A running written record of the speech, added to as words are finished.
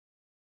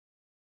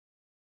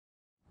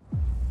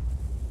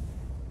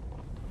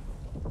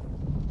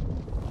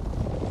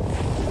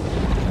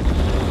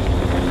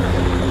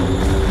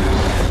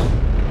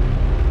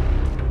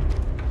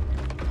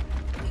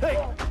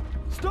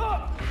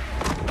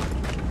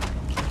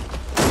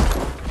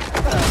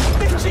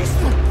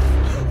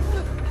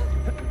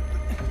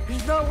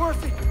not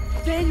worth it.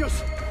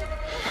 Daniels!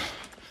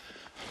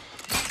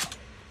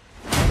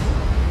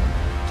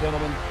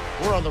 Gentlemen,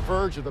 we're on the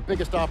verge of the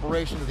biggest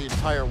operation of the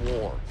entire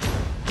war.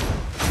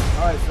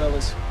 All right,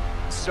 fellas.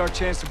 This is our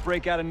chance to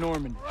break out of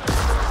Normandy.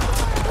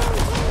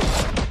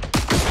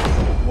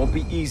 Won't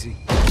be easy.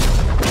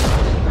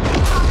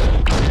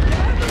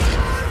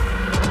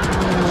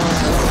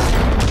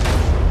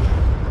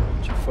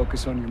 But you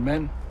focus on your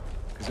men,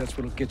 because that's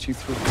what'll get you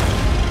through.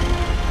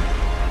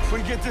 If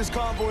we get this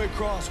convoy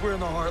across, we're in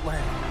the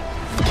heartland.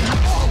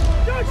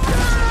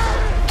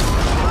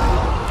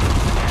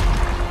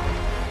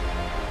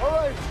 All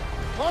right,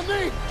 on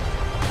me!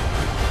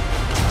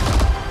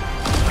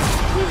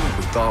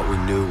 We thought we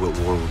knew what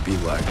war would be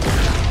like.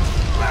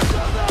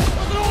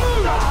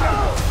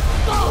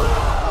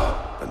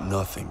 But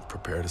nothing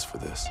prepared us for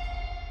this.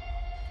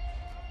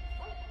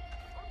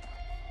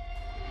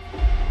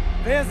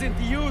 Wer sind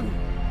die Juden?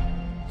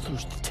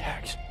 Lose the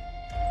tags.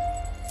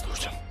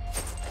 Lose them.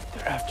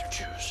 They're after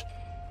Jews.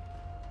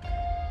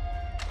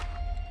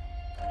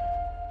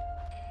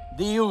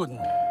 Die Juden.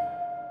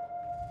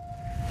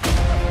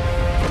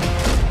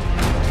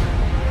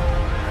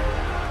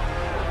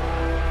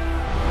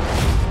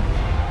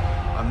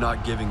 I'm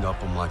not giving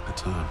up on my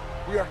platoon.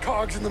 We are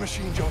cogs in the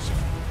machine, Joseph.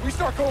 We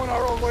start going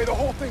our own way, the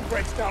whole thing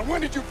breaks down.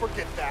 When did you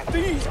forget that?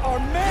 These are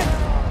men!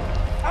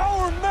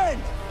 Our men!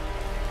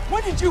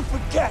 When did you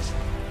forget?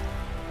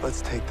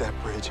 Let's take that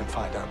bridge and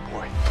find our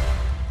boy.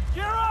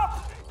 Gear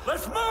up!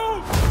 Let's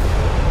move!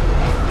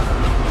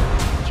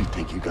 You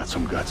think you got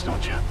some guts,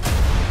 don't you?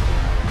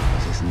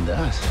 This isn't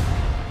us.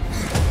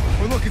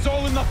 Well, look, it's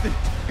all or nothing.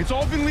 It's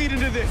all been leading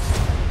to this.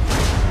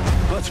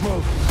 Let's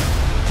move.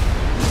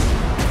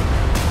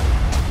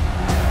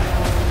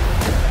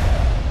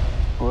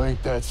 Well,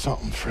 ain't that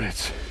something,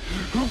 Fritz?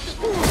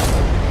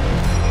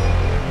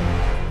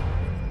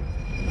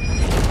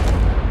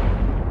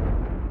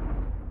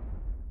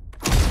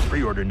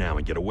 Pre-order now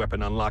and get a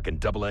weapon unlock and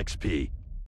double XP.